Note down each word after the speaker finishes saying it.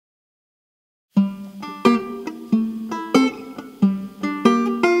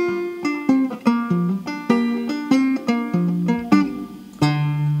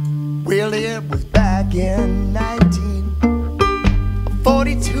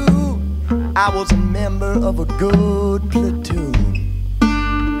I was a member of a good platoon.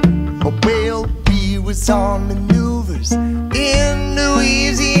 Well, we was on maneuvers in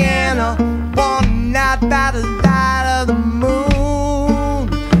Louisiana one night by the light of the moon.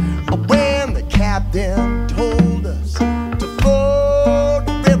 When the captain told us to ford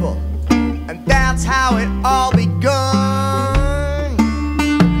the river, and that's how it all begun.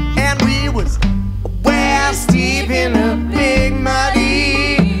 And we was waist deep in a big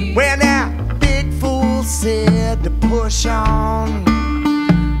muddy when that big fool said to push on.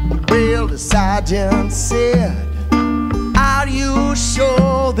 Well, the sergeant said, "Are you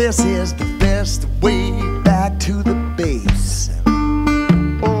sure this is the best way back to the base?"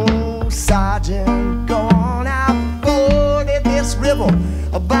 Oh, Sergeant, go on, I forded this river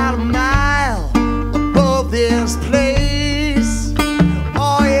about a mile above this place.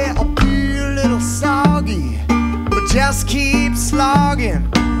 Oh yeah, I'll be a little soggy, but just keep slogging,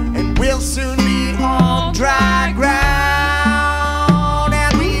 and we'll soon be on dry ground.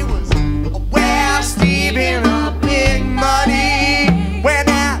 And we was waist deep in a big muddy when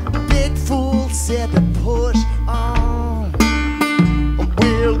that big fool said to push on.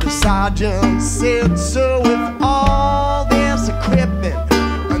 Well, the sergeant said, "So with all this equipment,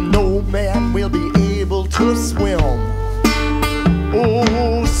 no man will be able to swim."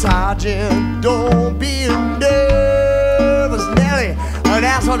 Oh, Sergeant, don't be nervous, Nelly.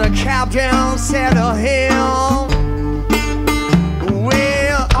 That's what the captain said to him.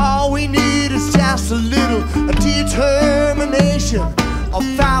 Well, all we need is just a little determination.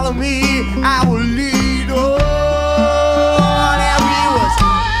 Follow me, I will lead on. And we was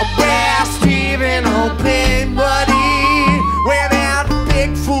waist deep in a big muddy when that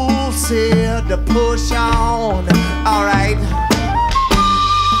big fool said to push on. All right.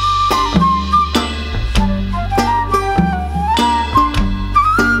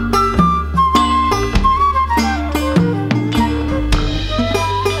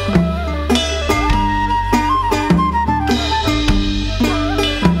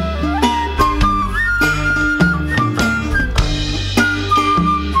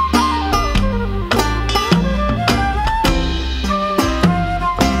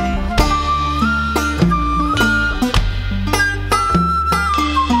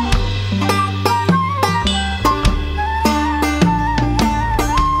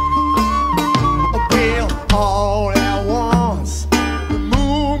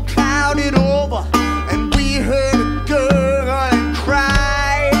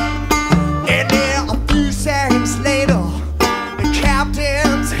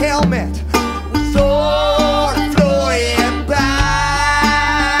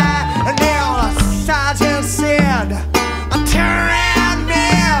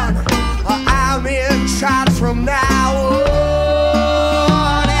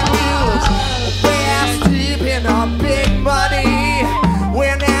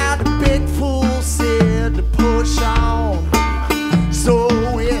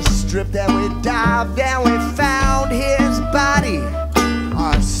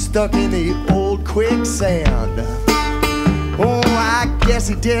 Stuck in the old quicksand. Oh, I guess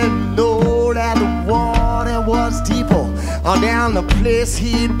he didn't know that the water was deeper down the place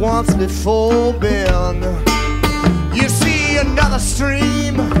he'd once before been. You see, another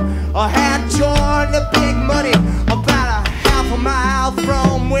stream had joined the big muddy about a half a mile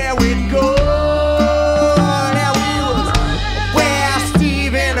from where we'd go. Now we was waist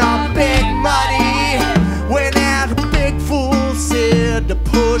deep in a big muddy when that big fool said to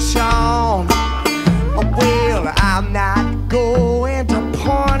push on. Well, I'm not going to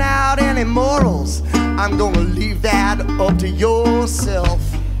point out any morals. I'm gonna leave that up to yourself.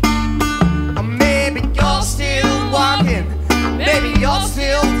 Maybe you're still walking, maybe you're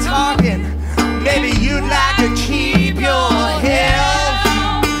still talking, maybe you'd like to keep